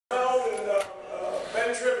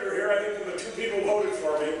contributor here. I think the two people voted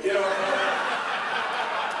for me. You know.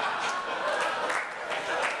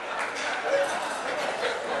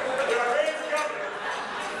 I ran for governor,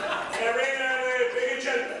 and I ran on a big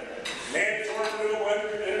agenda. Mandatory renewable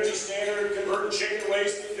energy standard, converting chicken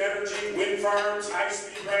waste into energy, wind farms,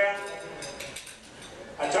 high-speed rail.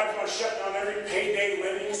 I talked about shutting down every payday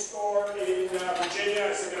lending store in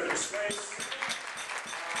Virginia. I said they're a disgrace.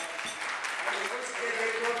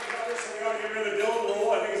 We ought to get rid of the Dillon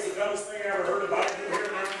rule. I think it's the dumbest thing I ever heard about it here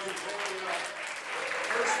in Arlington.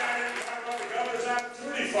 First time I ever talked about the governor's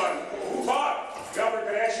opportunity fund. Who thought the governor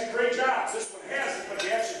could actually create jobs? This one hasn't, but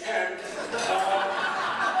he actually can.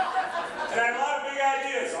 And I have a lot of big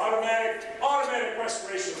ideas. Automatic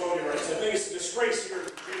restoration of voting rights. I think it's a disgrace here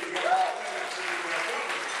in Virginia.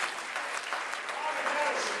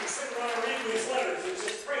 Sitting around reading these letters, it's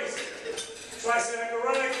just crazy. So I said I could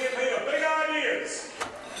run a campaign of big ideas.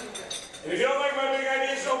 And if you don't like my big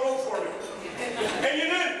ideas, don't vote for me. And you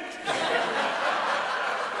didn't.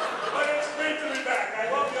 But it's great to be back. I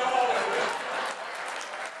love you all.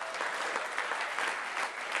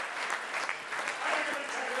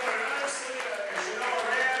 Honestly, as you know, I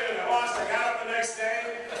ran and I lost. I got up the next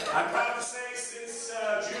day. I'm proud to say since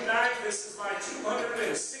June 9th, this is my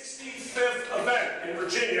 265th event in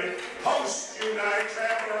Virginia, post June 9th,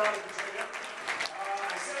 traveling around Virginia.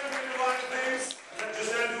 I said I'm going to do a lot of things. I'm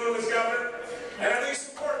just not doing it as governor. And I think it's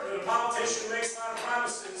important that a politician makes a lot of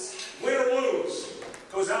promises, win or lose,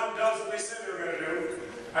 goes out and does what they said they were going to do.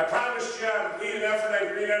 I promised you I would lead an effort on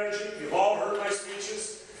green energy. You've all heard my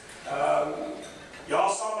speeches. You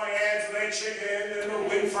all saw my ads with that chicken and the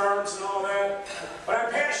wind farms and all that. But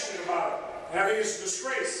I'm passionate about it. And I think it's a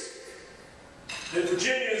disgrace that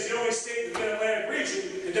Virginia is the only state in the Mid-Atlantic region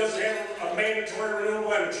that doesn't have a mandatory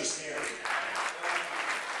renewable energy standard.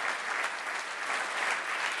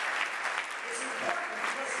 It's important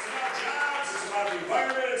because it's about jobs, it's about the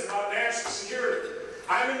environment, it's about national security.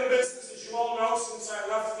 I'm in the business, as you all know, since I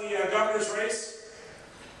left the governor's race.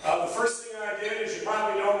 The first thing I did, as you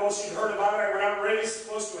probably know, most of you heard about it, I went out and raised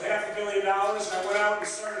close to $500 million, and I went out and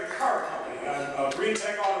started a car company, Green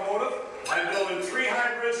Tech Automotive. I'm building 3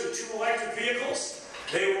 hybrids and 2 electric vehicles.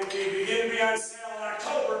 They will begin to be on sale in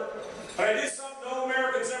October, but I did something no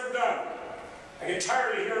American's ever done. I get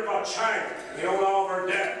tired of hearing about China. They own all of our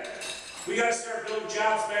debt. We got to start building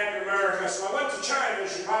jobs back in America. So I went to China,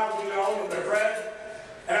 as you probably know, with their bread,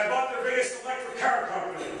 and I bought their biggest electric car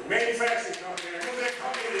company, manufacturing company. I moved that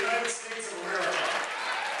company to the United States of America.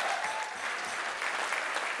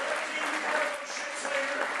 13 cargo ships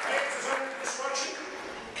later, plants is under construction.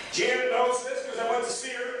 Janet knows this because I went to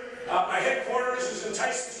see her. My headquarters is in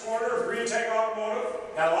Tyson's Corner of Green Tech Automotive.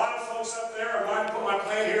 Got a lot of folks up there. I wanted to put my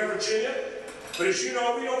plant here in Virginia. But as you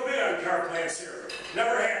know, we don't bid on car plants here.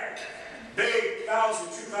 Never have. Big, 1,000,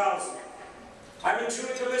 2,000. I'm in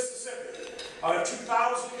Tunica, Mississippi. I have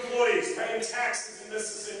 2,000 employees paying taxes in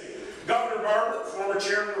Mississippi. Governor Barber, former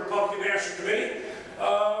chairman of the Republican National Committee,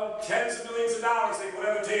 tens of millions of dollars they put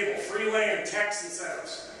on the table. Free land, tax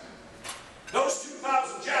incentives. Those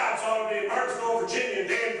 2,000 jobs ought to be in Martinsville, Virginia, and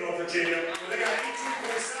Danville, Virginia, where they got 18.7%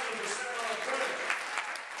 unemployment.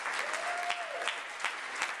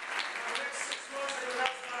 In the next 6 months, they're going to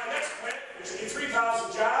announce my next plant, which will be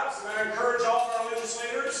 3,000 jobs, and I encourage all of our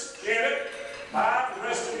legislators, Janet, Bob, the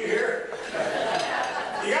rest of you here,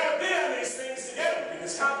 you got to bid on these things together,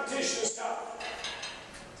 because competition is tough.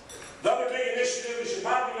 The other big initiative, as you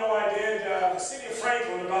probably know I did, the city of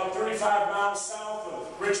Franklin, about 35 miles south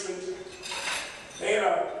of Richmond, they had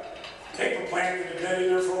a paper plant that had been in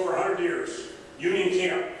there for over 100 years. Union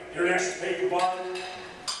Camp, International Paper Barn,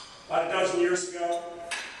 about a dozen years ago.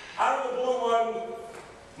 Out of the blue one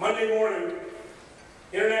Monday morning,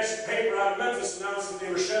 International Paper out of Memphis announced that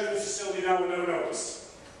they were shutting the facility down with no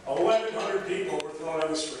notice. 1,100 people were thrown on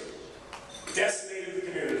the street. Decimated the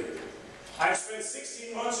community. I've spent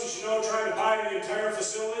 16 months, as you know, trying to buy the entire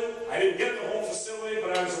facility. I didn't get the whole facility,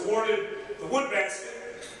 but I was awarded the wood basket.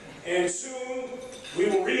 And soon, we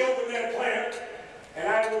will reopen that plant, and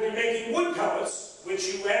I will be making wood pellets, which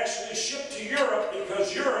you actually ship to Europe,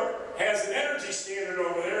 because Europe has an energy standard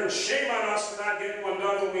over there, and shame on us for not getting one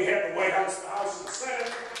done when we had the White House, the House, and the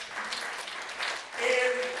Senate.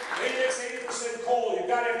 And they mix 80% coal. You've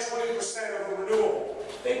got to have 20% of a renewable.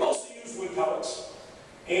 They mostly use wood pellets.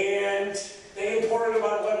 And they imported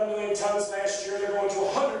about 11 million tons last year. They're going to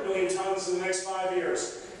 100 million tons in the next 5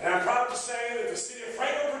 years. And I'm proud to say that the city of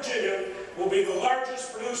Franklin, Virginia will be the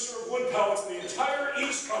largest producer of wood pellets in the entire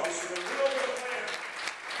East Coast with a real wood plant.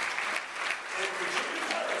 And Virginia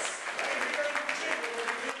pellets, right here in Virginia, will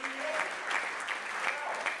be leaving the open.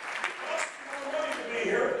 Now, it costs more money to be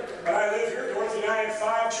here, but I live here. Dorothy something, I have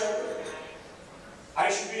 5 children. I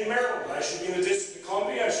should be in Maryland, I should be in the District of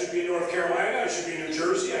Columbia, I should be in North Carolina, I should be in New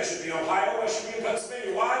Jersey, I should be in Ohio, I should be in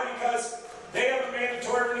Pennsylvania. Why? Because they have a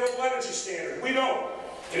mandatory renewable energy standard. We don't.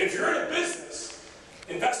 And if you're in a business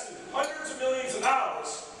investing hundreds of millions of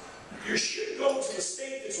dollars, you should go to the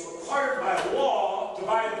state that's required by law to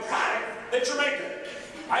buy the product that you're making.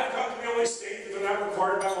 I've come to the only state that they're not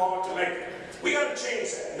required by law to make it. We got to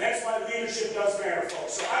change that, and that's why leadership does matter,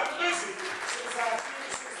 folks. So I've been busy since I've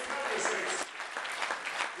seen the member states.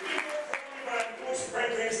 You didn't vote for me, but I'm doing some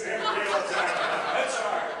great things and having a great old time. That's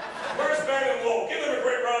all right. Where's Ben and Lowell? Give them a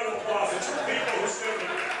great round of applause. The 2 people who stood with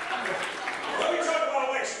me. Let me talk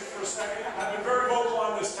about elections for a second. I've been very vocal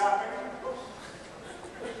on this topic.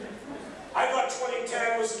 I thought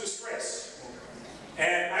 2010 was a disgrace.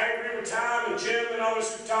 And I agree with Tom and Jim and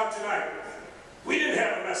others who talked tonight. We didn't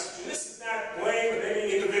have a message. And this is not blame of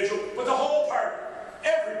any individual, but the whole party,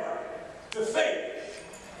 everybody, to think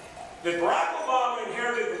that Barack Obama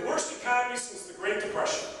inherited the worst economy since the Great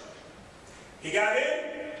Depression. He got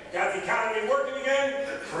in, got the economy working again,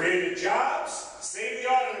 created jobs, saved the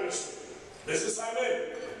auto industry. Business I'm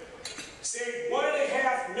in. Saved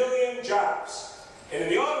 1.5 million jobs. And in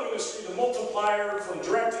the auto industry, the multiplier from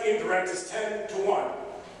direct to indirect is 10 to 1.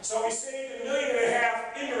 So we saved 1.5 million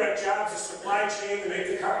indirect jobs, the supply chain, to make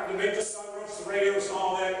the car, to make the sunroofs, the radios, and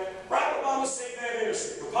all that. Barack Obama saved that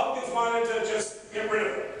industry. Republicans wanted to just get rid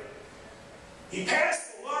of it. He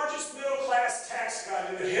passed the largest middle-class tax cut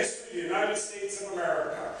in the history of the United States of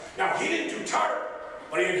America. Now, he didn't do TARP,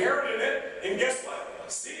 but he inherited it, and guess what?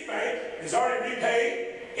 Citibank has already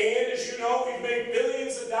repaid, and as you know, we've made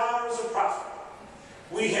billions of dollars of profit.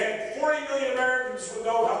 We had 40 million Americans with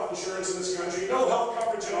no health insurance in this country, no health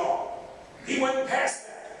coverage at all. He went past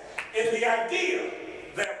that. And the idea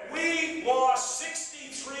that we lost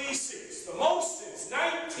 63 seats, the most since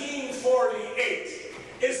 1948,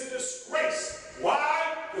 is a disgrace.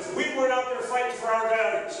 Why? Because we weren't out there fighting for our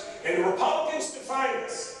values. And the Republicans defined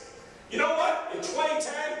us. You know what? In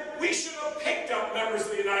 2010, we should have picked up members of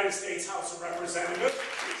the United States House of Representatives.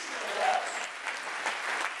 We should have.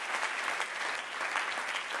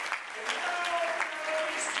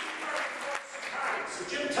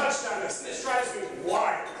 Jim touched on this, and this drives me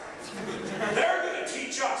wild. They're going to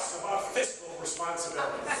teach us about fiscal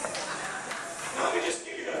responsibility. Now, let me just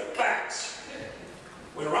give you the facts.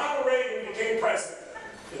 When Ronald Reagan became president,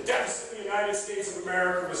 the deficit in the United States of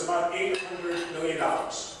America was about $800 million.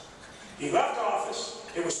 He left office,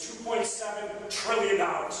 it was $2.7 trillion.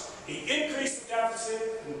 He increased the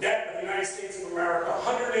deficit and debt of the United States of America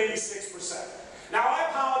 186%. Now, I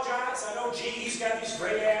apologize. I know, gee, he's got these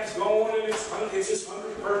great ads going, and it's his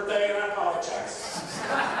 100th birthday, and I apologize.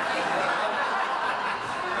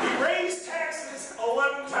 He raised taxes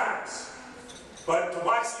 11 times. But to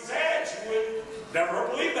watch these ads, you would never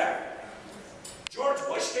believe that. George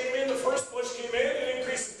Bush came in, the first Bush came in, and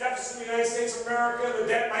increased the deficit in the United States of America, the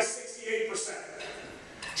debt by 68%.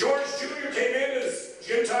 George Jr. came in, as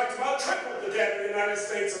Jim talked about, tripled the debt in the United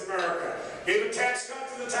States of America. Gave a tax cut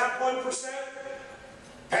to the top 1%.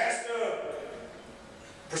 Passed a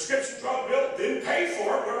prescription drug bill, didn't pay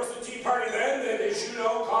for it. Where was the Tea Party then? That, as you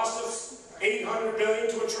know, cost us $800 billion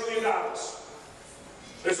to $1 trillion.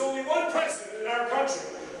 There's only one president in our country,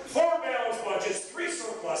 4 balanced budgets, 3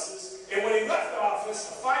 surpluses, and when he left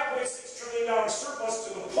office, a $5.6 trillion surplus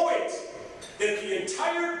to the point that the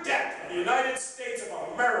entire debt of the United States of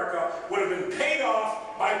America would have been paid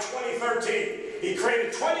off by 2013. He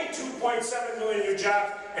created 22.7 million new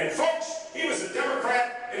jobs, and folks, he was a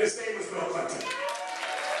Democrat, and his name was Bill Clinton.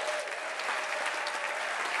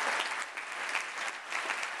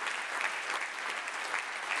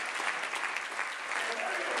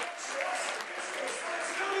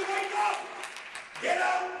 Get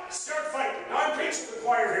out, start fighting. Now I'm preaching to the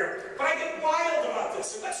choir here, but I get wild about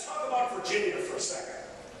this, and let's talk about Virginia for a second.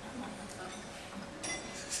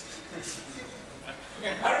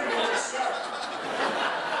 I don't know where to start.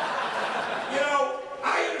 You know,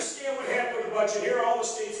 I understand what happened with the budget here. All the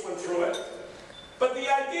states went through it. But the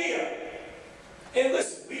idea, and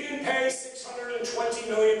listen, we didn't pay $620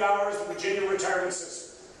 million to the Virginia retirement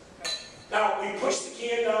system. Now, we pushed the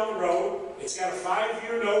can down the road. It's got a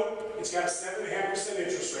 5-year note. It's got a 7.5%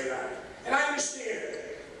 interest rate on it. And I understand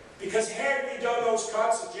it. Because had we done those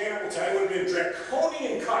cuts, as Janet will tell you, it would have been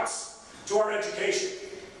draconian cuts to our education.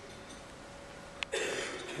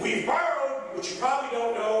 We've borrowed, which you probably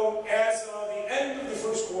don't know, as of the end of the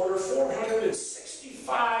first quarter,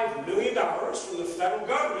 $465 million from the federal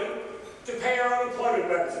government to pay our unemployment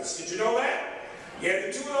benefits. Did you know that? You add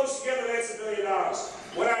the two of those together, that's $1 billion.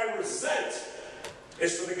 What I resent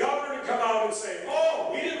is for the governor to come out and say,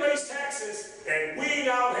 oh, we didn't raise taxes, and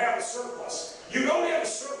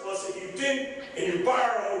you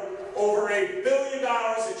borrowed over $1 billion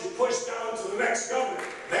that you pushed down to the next governor.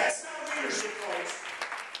 That's not leadership, folks.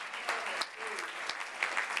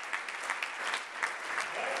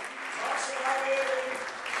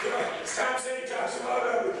 Tom said he talks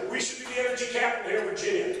about we should be the energy capital here in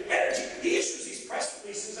Virginia. Energy. He issues these press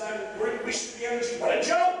releases on we should be energy. What a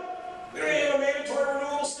joke! We don't even have a mandatory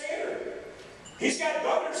renewable standard. He's got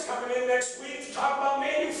governors coming in next week to talk about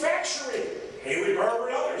manufacturing. Haley Barbour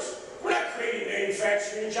and others. We're not creating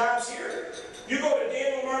manufacturing jobs here. You go to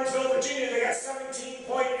Daniel Martinsville, Virginia, they got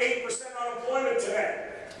 17.8% unemployment today.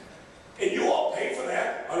 And you all pay for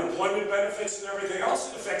that, unemployment benefits and everything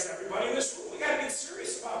else. It affects everybody in this room. We got to get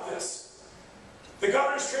serious about this. The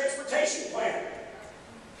governor's transportation plan.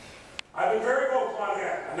 I've been very vocal on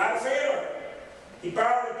that. I'm not a fan of it. He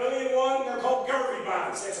borrowed $1.1 billion. They're called Garvey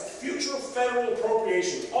bonds. That's a future federal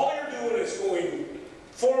appropriation. All you're doing is going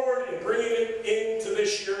forward and bringing it into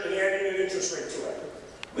this year and adding an interest rate to it.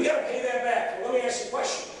 We got to pay that back. Well, let me ask you a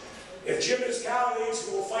question. If Jim and his colleagues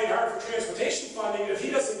who will fight hard for transportation funding, if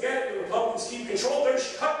he doesn't get it, the Republicans keep control, they're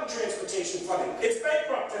cutting transportation funding. It's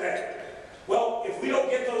bankrupt today. Well, if we don't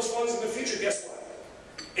get those funds in the future, guess what?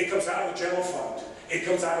 It comes out of the general fund. It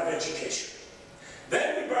comes out of education.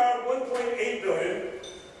 Then we borrowed $1.8 billion.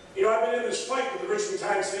 You know, I've been in this fight with the Richmond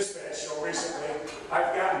Times-Dispatch recently.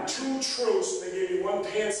 I've gotten 2 truths. They gave me 1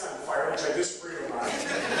 pants on fire, which I disagreed with.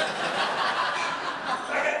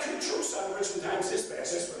 I got 2 truths on the Richmond Times-Dispatch.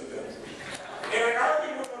 That's pretty good. And I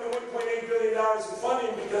argued with them on the $1.8 billion in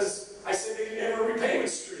funding because I said they didn't have a repayment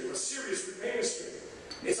stream, a serious repayment stream.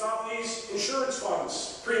 It's off these insurance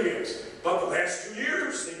funds, premiums. But the last 2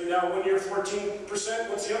 years, they've been down 1 year 14%,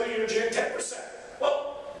 what's the other year, Jan? 10%.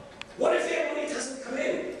 Well, what if that money doesn't come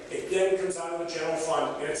in? It then comes out of the general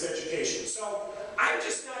fund and it's education. So I'm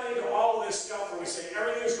just not into all of this stuff where we say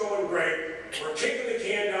everything's going great, we're kicking the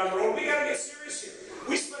can down the road. We got to get serious here.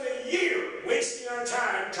 We spent a year wasting our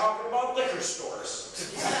time talking about liquor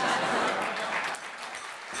stores.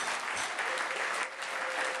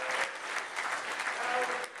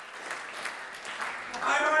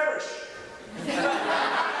 I'm Irish. Jim's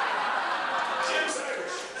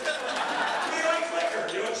Irish. We like liquor.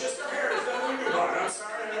 You know, it's just our heritage. Nothing we do about it. I'm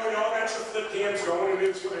sorry. I know you all got your flip cams going. It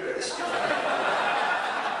is what it is.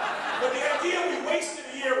 But the idea, we wasted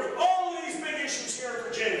a year with all of these big issues here in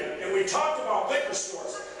Virginia, and we talked about liquor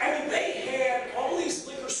stores. I mean, they had all these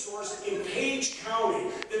liquor stores in Page County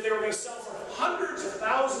that they were going to sell for hundreds of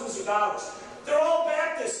thousands of dollars. They're all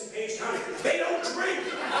Baptists in Page County. They don't drink.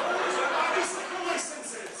 Those are all these liquor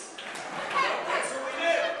licenses. Well, that's what we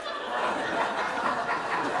did.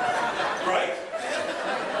 Right?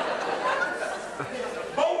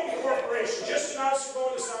 Boeing Corporation just announced they're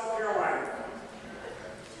going to South Carolina.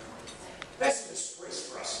 That's a disgrace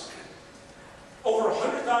for us. Over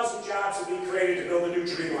 100,000 jobs have been created to build a new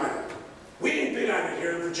dream line. We didn't bid on it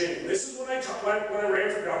here in Virginia. This is when I ran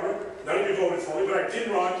for governor. None of you voted for me, but I did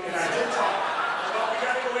run and I did talk about we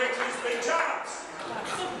got to go after these big jobs.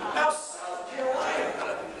 Now, South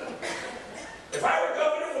Carolina. If I were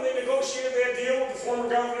governor when they negotiated that deal with the former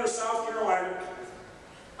governor of South Carolina,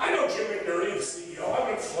 I know Jim McNerney, the CEO. I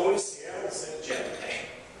would have flown to Seattle and said, Jim, hey,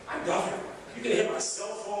 I'm governor. You can hit my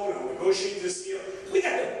cell phone and negotiate this deal. We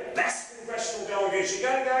got the best congressional delegation. You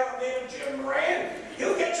got a guy named Jim Moran.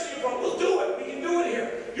 He'll get you the vote. We'll do it. We can do it here.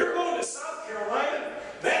 You're going to South Carolina.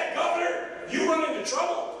 That governor, you run into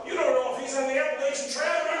trouble. You don't know if he's on the Appalachian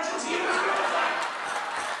Trail or Argentina.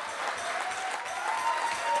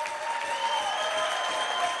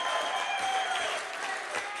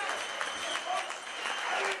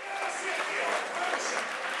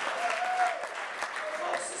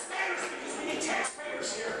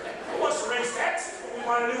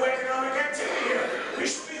 On a new economic activity here. We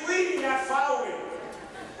should be leading, not following.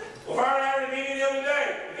 LeVar and I were in a meeting the other day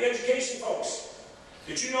with the education folks.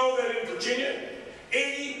 Did you know that in Virginia,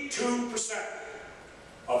 82%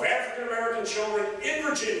 of African American children in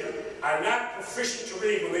Virginia are not proficient to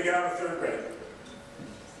read when they get out of 3rd grade?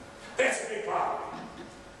 That's a big problem.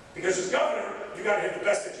 Because as governor, you got to have the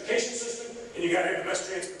best education system and you got to have the best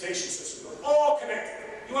transportation system. They're all connected.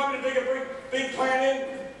 You want me to bring a big plan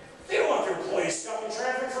in? They don't want their employees stuck in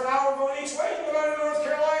traffic for an hour going each way. You go down to North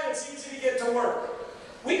Carolina, it's easy to get to work.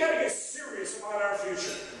 We got to get serious about our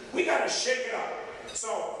future. We got to shake it up.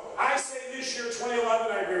 So I say this year, 2011,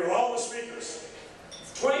 I agree with all the speakers.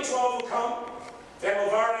 2012 will come. Then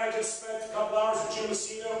LeVar and I just spent a couple hours with Jim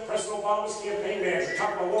Messina, President Obama's campaign manager,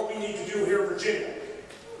 talking about what we need to do here in Virginia. And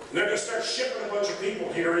they're going to start shipping a bunch of people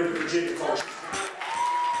here into Virginia, folks.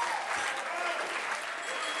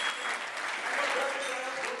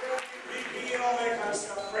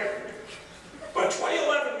 But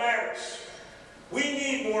 2011 matters. We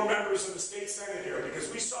members of the state Senate here, because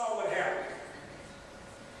we saw what happened.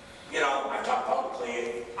 You know, I've talked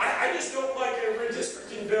publicly, I just don't like a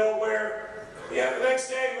redistricting bill where, yeah, the next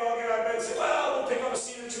day we all get out of bed and say, well, we'll pick up a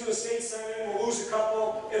seat or two in the state Senate and we'll lose a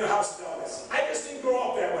couple in the House of Delegates. I just didn't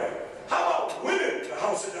grow up that way. How about winning the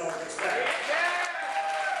House of Delegates back?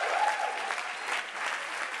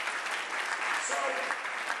 So,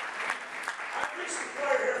 I preach the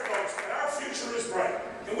choir here, folks, that our future is bright,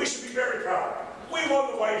 and we should be very proud. We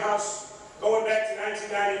won the White House going back to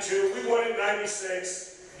 1992. We won it in 96.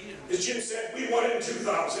 As Jim said, we won it in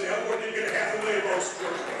 2000. Elmore didn't get a half a million votes to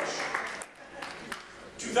George Bush.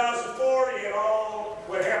 2004, you had all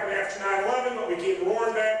what happened after 9/11, but we came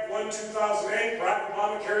roaring back. Won 2008. Barack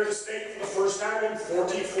Obama carried the state for the first time in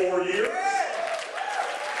 44 years.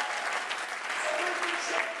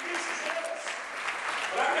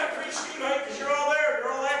 But I'm not preaching to you tonight because you're all there.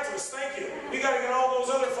 You're all activists. Thank you. We got to get all those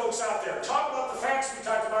other folks out there. Talk about the facts we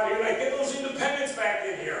talked about here tonight. Get those independents back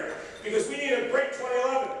in here because we need a great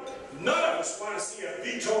 2011. None of us want to see a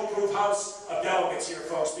veto-proof House of Delegates here,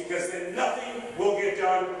 folks, because then nothing will get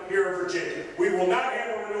done here in Virginia. We will not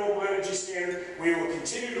have a renewable energy standard. We will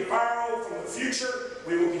continue to borrow from the future.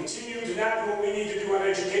 We will continue to not do what we need to do on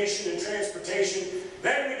education and transportation.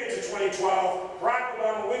 Then we get to 2012. Barack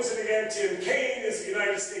Obama wins it again. Tim Kaine is the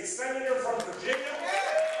United States Senator from Virginia.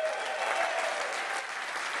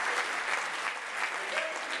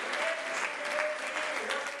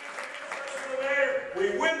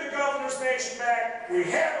 We win the governor's mansion back, we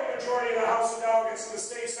have a majority in the House of Delegates in the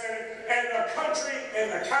state Senate, and the country and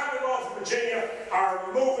the Commonwealth of Virginia are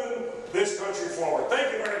moving this country forward.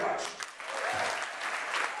 Thank you very much.